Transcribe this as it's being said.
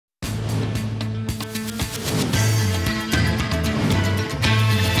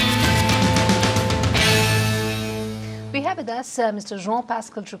have with us Mr.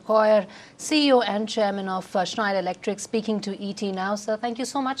 Jean-Pascal Tricoire, CEO and Chairman of Schneider Electric, speaking to ET Now. Sir, thank you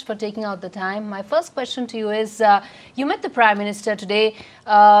so much for taking out the time. My first question to you is, you met the Prime Minister today.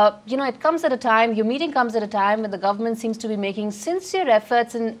 It comes at a time, your meeting comes at a time when the government seems to be making sincere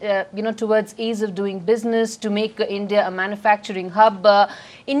efforts in, towards ease of doing business, to make India a manufacturing hub.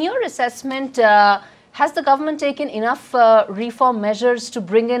 In your assessment, has the government taken enough reform measures to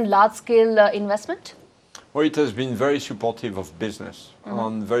bring in large-scale investment? Well, it has been very supportive of business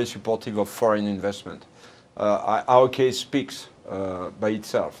and very supportive of foreign investment. Our case speaks by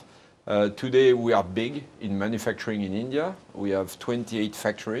itself. Today we are big in manufacturing in India. We have 28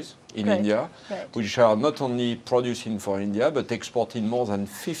 factories in India, which are not only producing for India, but exporting more than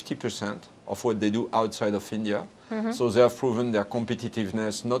 50% of what they do outside of India. So they have proven their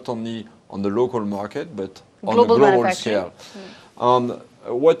competitiveness not only on the local market, but on the global scale.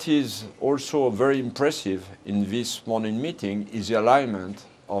 What is also very impressive in this morning meeting is the alignment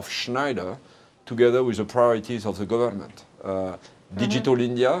of Schneider together with the priorities of the government. Digital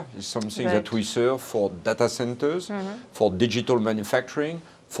India is something that we serve for data centers, for digital manufacturing,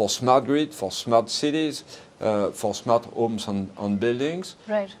 for smart grid, for smart cities, for smart homes and buildings.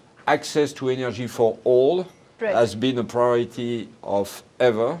 Access to energy for all has been a priority of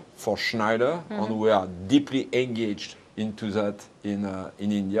ever for Schneider, and we are deeply engaged into that in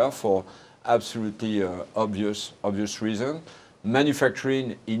India for absolutely obvious reason.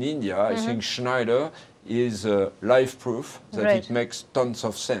 Manufacturing in India, I think Schneider is life proof that it makes tons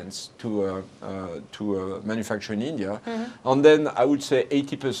of sense to manufacture in India. And then I would say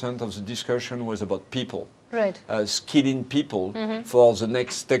 80% of the discussion was about people. Skilling people for the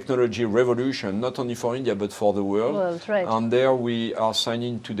next technology revolution, not only for India but for the world. And there we are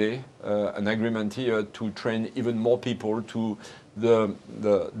signing today an agreement here to train even more people to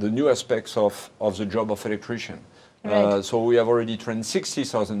the new aspects of the job of electrician. So we have already trained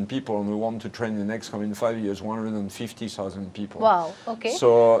 60,000 people, and we want to train in the next coming 5 years 150,000 people. Wow, okay.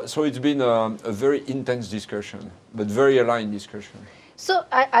 So it's been a very intense discussion, but very aligned discussion. So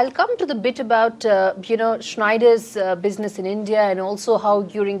I'll come to the bit about, Schneider's business in India, and also how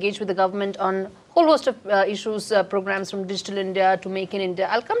you're engaged with the government on a whole host of issues, programs from Digital India to Make in India.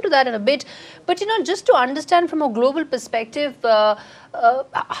 I'll come to that in a bit. But, just to understand from a global perspective,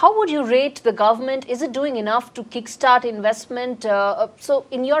 how would you rate the government? Is it doing enough to kickstart investment? So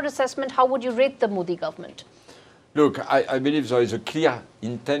in your assessment, how would you rate the Modi government? Look, I believe there is a clear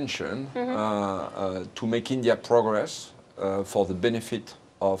intention to make India progress for the benefit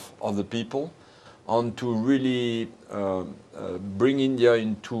of the people, and to really bring India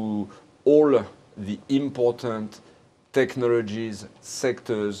into all the important technologies,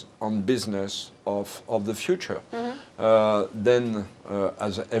 sectors and business of the future. Then,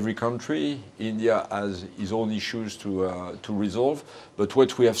 as every country, India has its own issues to resolve. But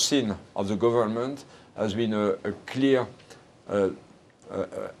what we have seen of the government has been a clear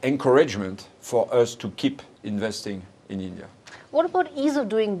encouragement for us to keep investing in India. What about ease of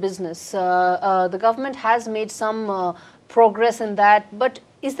doing business? The government has made some progress in that, but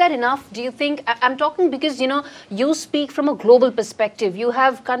is that enough, do you think? I'm talking because, you speak from a global perspective. You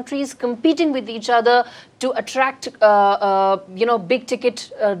have countries competing with each other to attract, big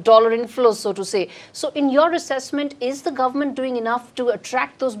ticket dollar inflows, so to say. So in your assessment, is the government doing enough to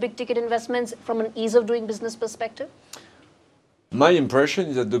attract those big ticket investments from an ease of doing business perspective? My impression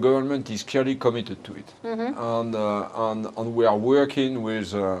is that the government is clearly committed to it, and we are working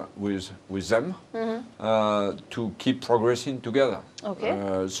with them to keep progressing together.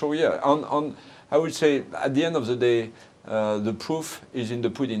 So yeah, and I would say at the end of the day, the proof is in the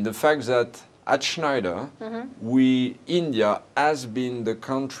pudding. The fact that at Schneider, India has been the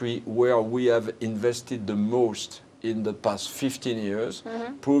country where we have invested the most in the past 15 years,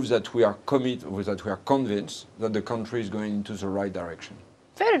 proves that we are committed, that we are convinced that the country is going into the right direction.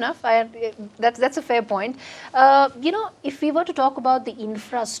 Fair enough. That's a fair point. If we were to talk about the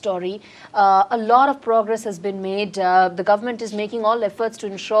infra story, a lot of progress has been made. The government is making all efforts to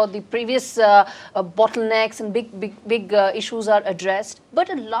ensure the previous bottlenecks and big issues are addressed. But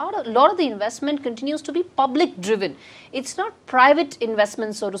a lot of the investment continues to be public-driven. It's not private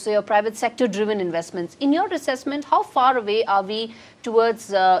investments, so to say, or private sector-driven investments. In your assessment, how far away are we towards,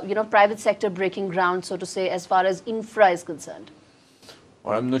 private sector breaking ground, so to say, as far as infra is concerned?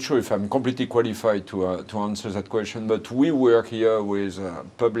 Well, I'm not sure if I'm completely qualified to answer that question, but we work here with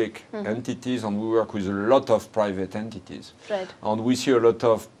public entities, and we work with a lot of private entities. And we see a lot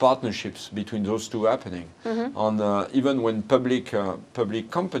of partnerships between those two happening. And even when public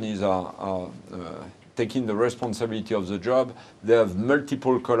companies are taking the responsibility of the job. They have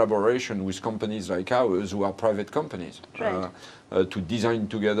multiple collaboration with companies like ours who are private companies, right. to design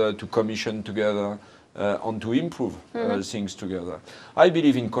together, to commission together, and to improve things together. I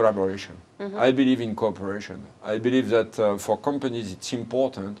believe in collaboration. I believe in cooperation. I believe that for companies it's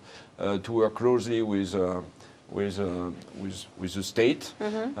important to work closely with the state,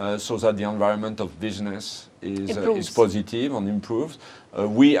 so that the environment of business is positive and improves.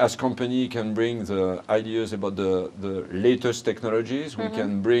 We as company can bring the ideas about the latest technologies. We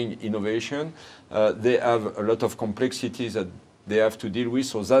can bring innovation. They have a lot of complexities that they have to deal with,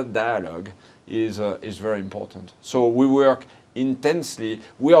 so that dialogue is very important. So we work intensely.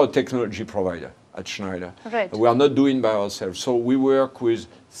 We are a technology provider at Schneider. Right. We are not doing by ourselves. So we work with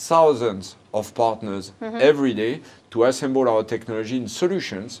thousands of partners every day to assemble our technology in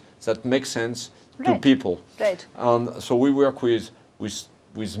solutions that make sense to people. Right. And so we work with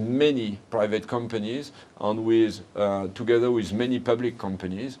many private companies and together with many public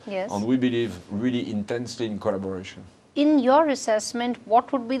companies. Yes. And we believe really intensely in collaboration. In your assessment,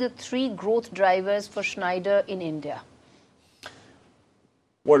 what would be the 3 growth drivers for Schneider in India?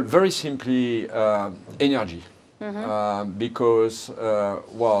 Well, very simply, energy. Because,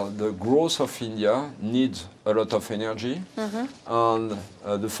 the growth of India needs a lot of energy. And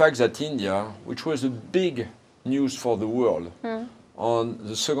the fact that India, which was a big news for the world, on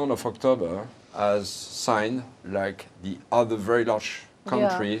the 2nd of October, has signed, like the other very large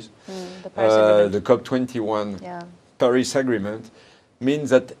countries, the COP21 Paris Agreement, means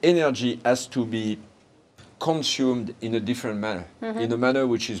that energy has to be consumed in a different manner, in a manner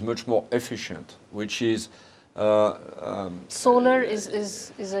which is much more efficient, which is... Solar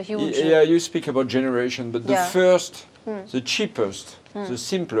is a huge... Yeah, you speak about generation, but the first, the cheapest, the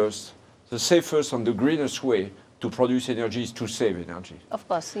simplest, the safest and the greenest way to produce energy is to save energy. Of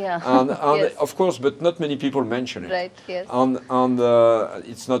course, yeah. And of course, but not many people mention it. Right, yes. And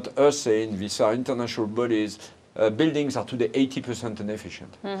it's not us saying, these are international bodies. Buildings are today 80%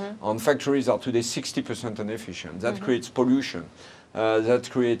 inefficient, and factories are today 60% inefficient. That creates pollution, that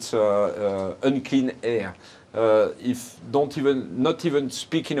creates unclean air. Not even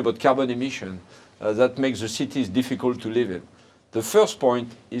speaking about carbon emission, that makes the cities difficult to live in. The first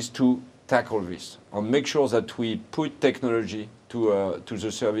point is to tackle this and make sure that we put technology to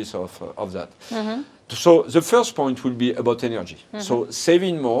the service of that. So the first point will be about energy. So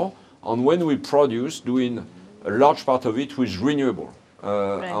saving more, and when we produce, doing a large part of it with renewable.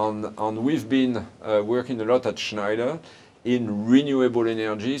 And we've been working a lot at Schneider in renewable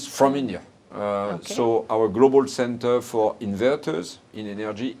energies from India. So our global center for inverters in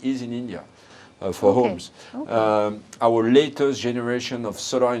energy is in India for homes. Our latest generation of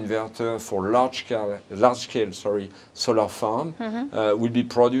solar inverter for large scale solar farm will be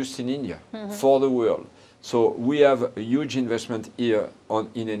produced in India for the world. So we have a huge investment here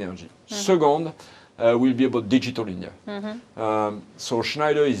in energy. Second, will be about digital India. So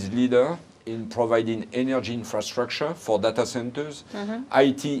Schneider is leader in providing energy infrastructure for data centers.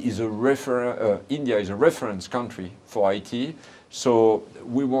 IT is India is a reference country for IT. So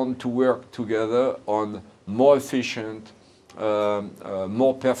we want to work together on more efficient,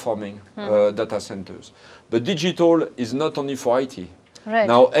 more performing data centers. But digital is not only for IT. Right.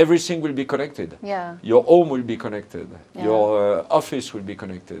 Now everything will be connected. Yeah. Your home will be connected. Yeah. Your office will be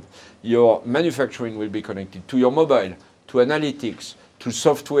connected. Your manufacturing will be connected to your mobile, to analytics, to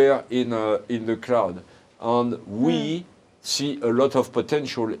software in the cloud. And we see a lot of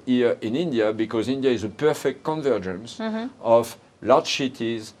potential here in India because India is a perfect convergence of large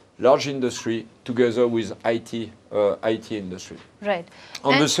cities, large industry, together with IT industry. Right.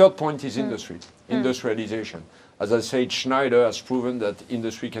 And the third point is industry, industrialization. As I said, Schneider has proven that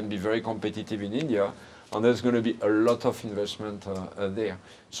industry can be very competitive in India, and there's going to be a lot of investment there.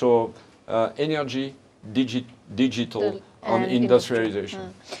 So energy, digital, and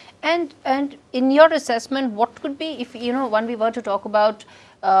industrialization. And in your assessment, what could be, if when we were to talk about,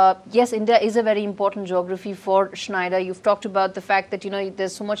 yes, India is a very important geography for Schneider. You've talked about the fact that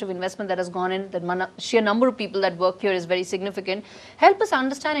there's so much of investment that has gone in, that sheer number of people that work here is very significant. Help us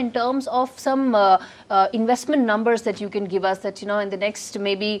understand in terms of some investment numbers that you can give us, that in the next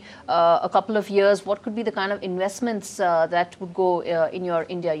maybe a couple of years, what could be the kind of investments that would go in your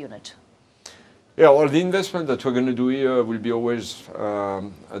India unit? Yeah, well, the investment that we're going to do here will be always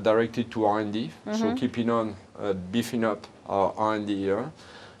directed to R&D. So keeping on beefing up our R&D here,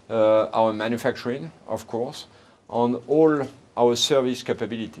 our manufacturing, of course, on all our service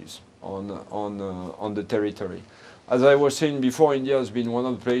capabilities on the territory. As I was saying before, India has been one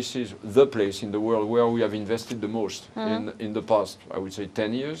of the places, the place in the world where we have invested the most in the past, I would say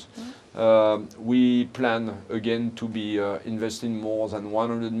 10 years. We plan again to be investing more than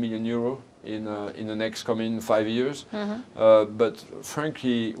 100 million euro in the next coming 5 years. But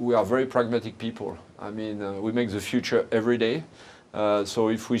frankly, we are very pragmatic people. I mean, we make the future every day. So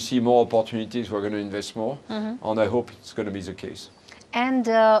if we see more opportunities, we're going to invest more. And I hope it's going to be the case. And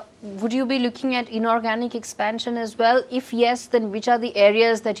would you be looking at inorganic expansion as well? If yes, then which are the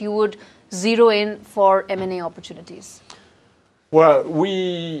areas that you would zero in for M&A opportunities? Well,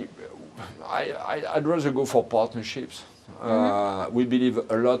 I'd rather go for partnerships. We believe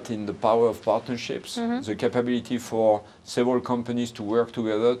a lot in the power of partnerships, the capability for several companies to work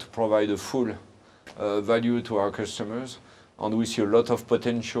together to provide a full value to our customers. And we see a lot of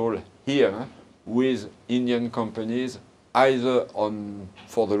potential here with Indian companies, either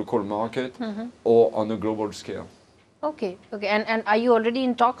for the local market or on a global scale. Okay, okay. And are you already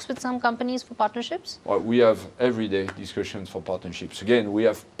in talks with some companies for partnerships? Well, we have everyday discussions for partnerships. Again, we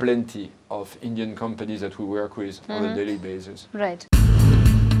have plenty of Indian companies that we work with on a daily basis. Right.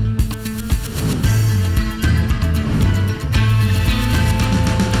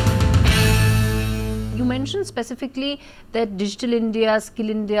 You mentioned specifically that Digital India, Skill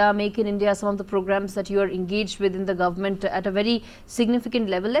India, Make in India, some of the programs that you are engaged with in the government at a very significant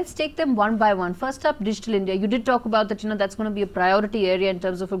level. Let's take them one by one. First up, Digital India. You did talk about that, that's going to be a priority area in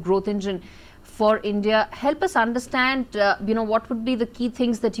terms of a growth engine for India. Help us understand, what would be the key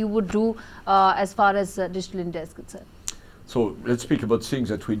things that you would do as far as Digital India is concerned. So let's speak about things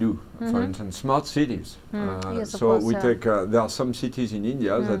that we do. For instance, smart cities. Yes, so course, we take. There are some cities in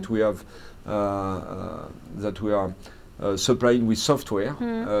India that we have supplying with software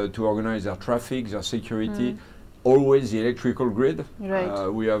to organize their traffic, their security. Always the electrical grid. Right.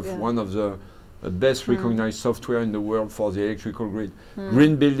 We have one of the best recognized software in the world for the electrical grid.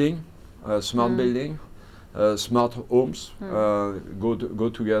 Green building, smart building, smart homes go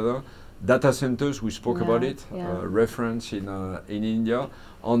together. Data centers, we spoke about it, reference in India,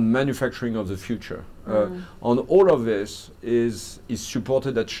 on manufacturing of the future. On all of this is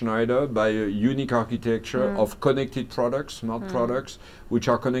supported at Schneider by a unique architecture of connected products, smart products, which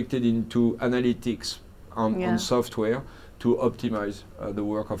are connected into analytics on software to optimize the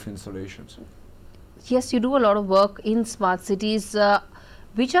work of installations. Yes, you do a lot of work in smart cities.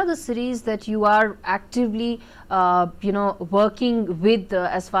 Which are the cities that you are actively, working with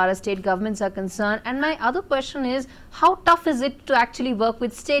as far as state governments are concerned? And my other question is, how tough is it to actually work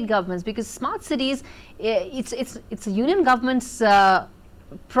with state governments? Because smart cities, it's a union government's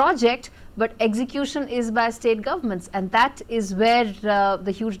project, but execution is by state governments, and that is where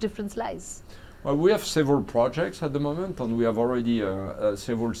the huge difference lies. Well, we have several projects at the moment, and we have already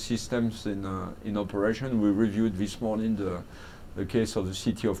several systems in operation. We reviewed this morning the case of the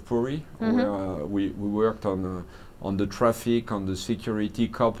city of Puri, where we worked on the traffic, on the security,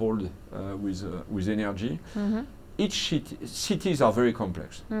 coupled with energy. Each cities are very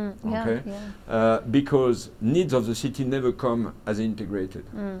complex, because needs of the city never come as integrated.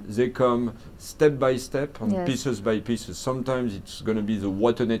 They come step by step and pieces by pieces. Sometimes it's going to be the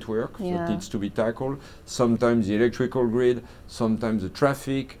water network that needs to be tackled, sometimes the electrical grid, sometimes the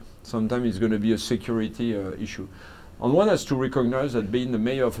traffic, sometimes it's going to be a security issue. And one has to recognize that being the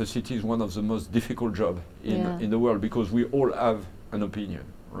mayor of a city is one of the most difficult jobs in the world, because we all have an opinion,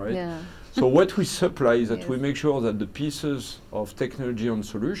 right? Yeah. So what we supply is that we make sure that the pieces of technology and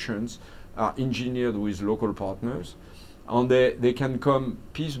solutions are engineered with local partners, and they can come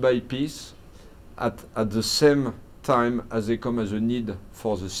piece by piece at the same time as they come as a need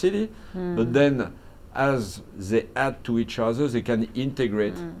for the city, but then as they add to each other, they can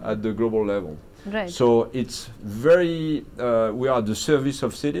integrate at the global level. Right. So it's very, we are at the service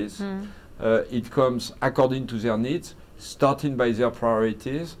of cities. It comes according to their needs, starting by their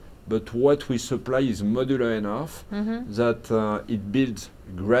priorities, but what we supply is modular enough that it builds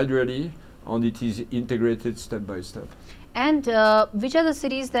gradually and it is integrated step by step. And which are the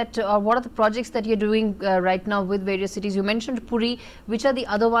cities that, or what are the projects that you're doing right now with various cities? You mentioned Puri. Which are the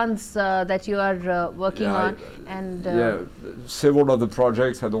other ones that you are working on? And several of the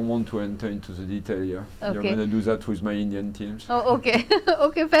projects. I don't want to enter into the detail here. Okay. You're going to do that with my Indian teams. Oh, okay.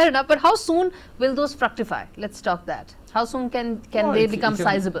 Okay, fair enough. But how soon will those fructify? Let's talk that. How soon can they become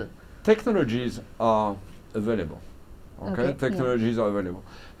sizable? Technologies are available. Okay, technologies are available.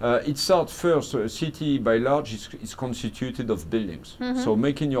 It starts first, a city by large is constituted of buildings. So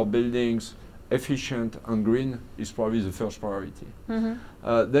making your buildings efficient and green is probably the first priority.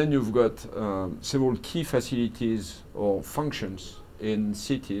 Then you've got several key facilities or functions in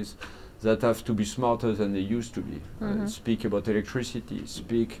cities that have to be smarter than they used to be. Speak about electricity,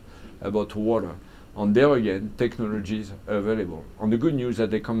 speak about water. And there again, technologies are available. And the good news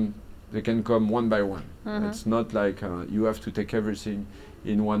that they can come one by one. It's not like you have to take everything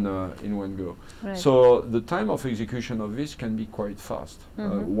in one go. Right. So the time of execution of this can be quite fast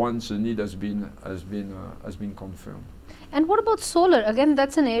once the need has been confirmed. And what about solar? Again,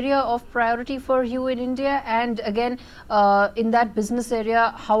 that's an area of priority for you in India. And again, in that business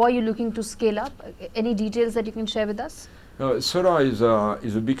area, how are you looking to scale up? Any details that you can share with us? Solar is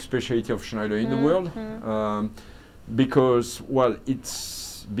a big specialty of Schneider in the world because, well,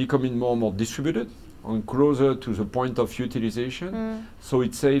 it's becoming more and more distributed and closer to the point of utilization, so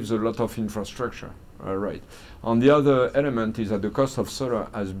it saves a lot of infrastructure. Right. And the other element is that the cost of solar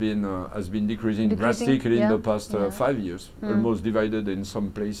has been decreasing drastically in the past 5 years, almost divided in some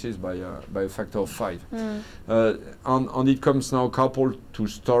places by a factor of 5. And it comes now coupled to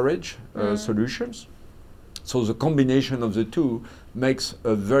storage solutions. So the combination of the two makes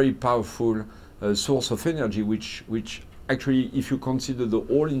a very powerful source of energy, which actually, if you consider the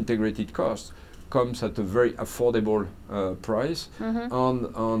all integrated cost, comes at a very affordable price,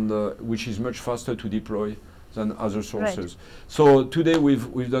 and which is much faster to deploy than other sources. Right. So today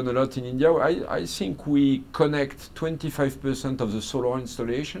we've done a lot in India. I think we connect 25% of the solar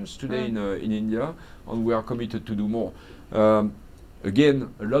installations today in India, and we are committed to do more.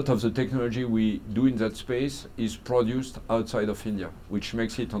 Again, a lot of the technology we do in that space is produced outside of India, which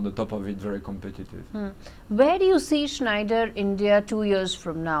makes it, on the top of it, very competitive. Where do you see Schneider India 2 years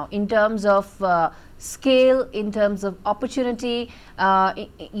from now, in terms of scale, in terms of opportunity,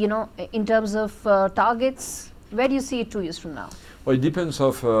 in terms of targets? Where do you see it 2 years from now? Well, it depends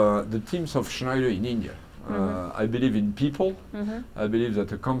of the teams of Schneider in India. I believe in people. I believe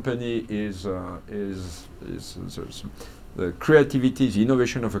that a company the creativity, the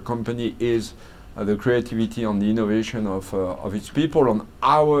innovation of a company is the creativity and the innovation of its people. And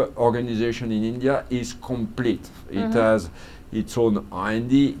our organization in India is complete. It has its own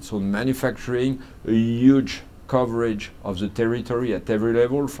R&D, its own manufacturing, a huge coverage of the territory at every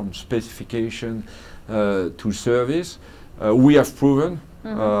level, from specification to service. We have proven,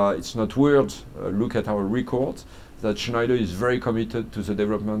 it's not words, look at our records, that Schneider is very committed to the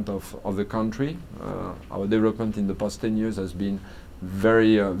development of the country. Our development in the past 10 years has been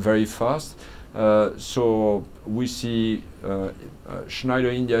very fast. So we see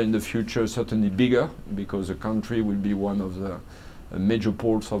Schneider India in the future certainly bigger, because the country will be one of the major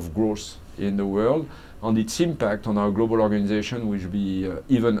poles of growth in the world, and its impact on our global organization will be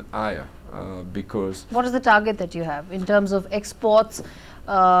even higher. Because what is the target that you have in terms of exports?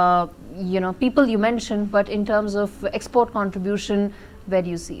 People you mentioned, but in terms of export contribution, where do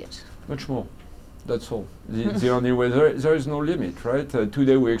you see it? Much more. That's all. The only way, there is no limit, right?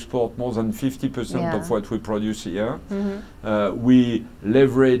 Today we export more than 50% of what we produce here. We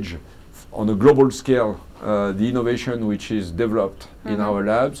leverage on a global scale the innovation which is developed in our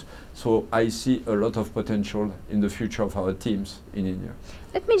labs. So I see a lot of potential in the future of our teams in India.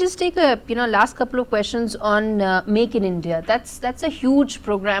 Let me just take a last couple of questions on Make in India. That's a huge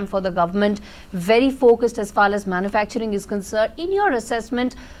program for the government, very focused as far as manufacturing is concerned. In your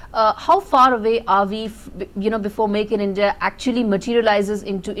assessment, how far away are we, before Make in India actually materializes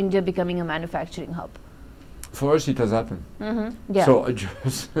into India becoming a manufacturing hub? For us, it has happened. So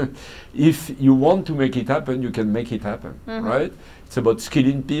just if you want to make it happen, you can make it happen, right? It's about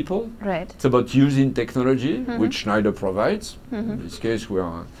skilling people. Right. It's about using technology, which Schneider provides. In this case, we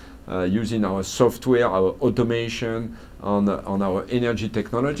are using our software, our automation, on our energy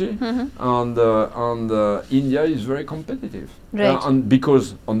technology, and India is very competitive. Right. And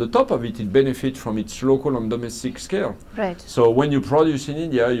because on the top of it, it benefits from its local and domestic scale. Right. So when you produce in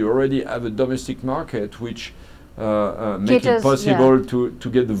India, you already have a domestic market which make it possible to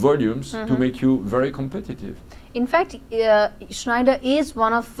get the volumes to make you very competitive. In fact, Schneider is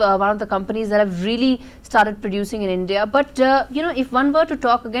one of the companies that have really started producing in India. But if one were to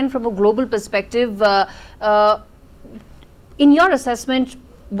talk again from a global perspective, in your assessment,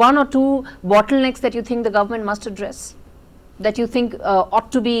 one or two bottlenecks that you think the government must address, that you think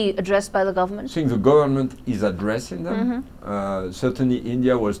ought to be addressed by the government? I think the government is addressing them. Certainly,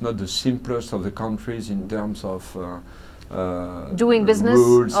 India was not the simplest of the countries in terms of doing business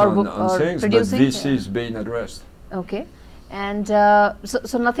rules or and things, producing, but this is being addressed. Okay, and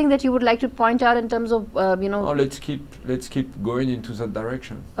so nothing that you would like to point out in terms of Oh, let's keep going into that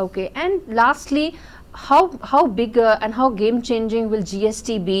direction. Okay, and lastly, how big and how game changing will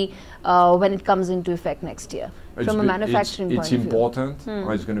GST be when it comes into effect next year from a manufacturing point of view? It's important.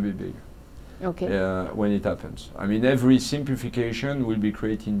 It's going to be big. when it happens. I mean, every simplification will be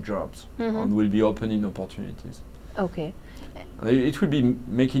creating jobs and will be opening opportunities. Okay. It will be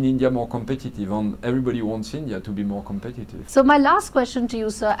making India more competitive, and everybody wants India to be more competitive. So my last question to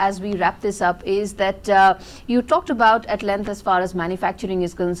you, sir, as we wrap this up, is that you talked about at length as far as manufacturing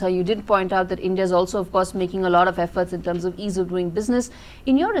is concerned. You did point out that India is also, of course, making a lot of efforts in terms of ease of doing business.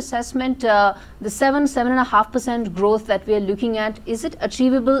 In your assessment, the 7.5% growth that we are looking at, is it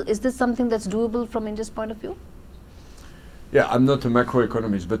achievable? Is this something that's doable from India's point of view? Yeah, I'm not a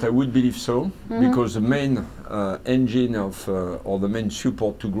macroeconomist, but I would believe so, because the main engine of, or the main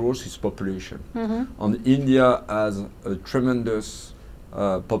support to growth is population. And India has a tremendous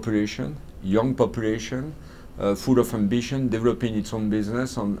population, young population, full of ambition, developing its own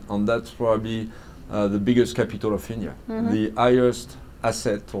business, and that's probably the biggest capital of India. The highest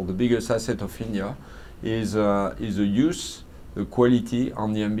asset, or the biggest asset of India, is the youth, the quality,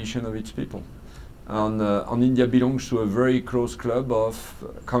 and the ambition of its people. And India belongs to a very close club of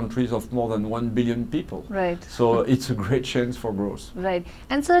countries of more than 1 billion people. Right. So it's a great chance for growth. Right.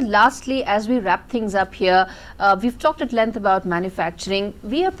 And sir, lastly, as we wrap things up here, we've talked at length about manufacturing.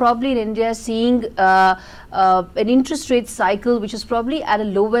 We are probably in India seeing an interest rate cycle which is probably at a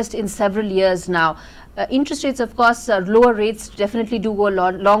lowest in several years now. Interest rates, of course, lower rates definitely do go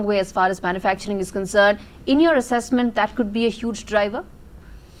a long way as far as manufacturing is concerned. In your assessment, that could be a huge driver?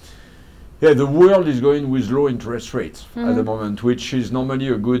 Yeah, the world is going with low interest rates at the moment, which is normally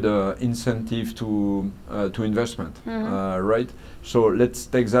a good incentive to investment, right? So let's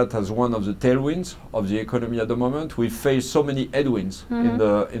take that as one of the tailwinds of the economy at the moment. We face so many headwinds in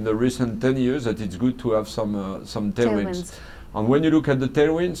the recent 10 years that it's good to have some tailwinds. And when you look at the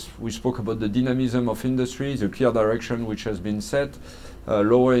tailwinds, we spoke about the dynamism of industry, the clear direction which has been set,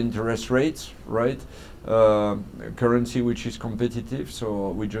 lower interest rates, right? Currency which is competitive, so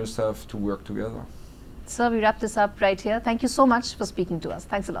we just have to work together. Sir, we wrap this up right here. Thank you so much for speaking to us.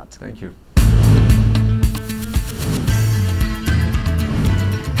 Thanks a lot. Thank you.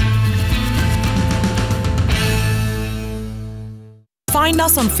 Find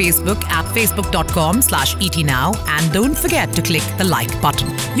us on Facebook at facebook.com/ETNow and don't forget to click the like button.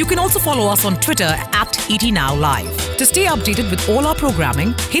 You can also follow us on Twitter at ETNowLive. To stay updated with all our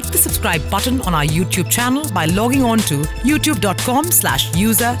programming, hit the subscribe button on our YouTube channel by logging on to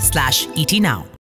youtube.com/user/ETNow.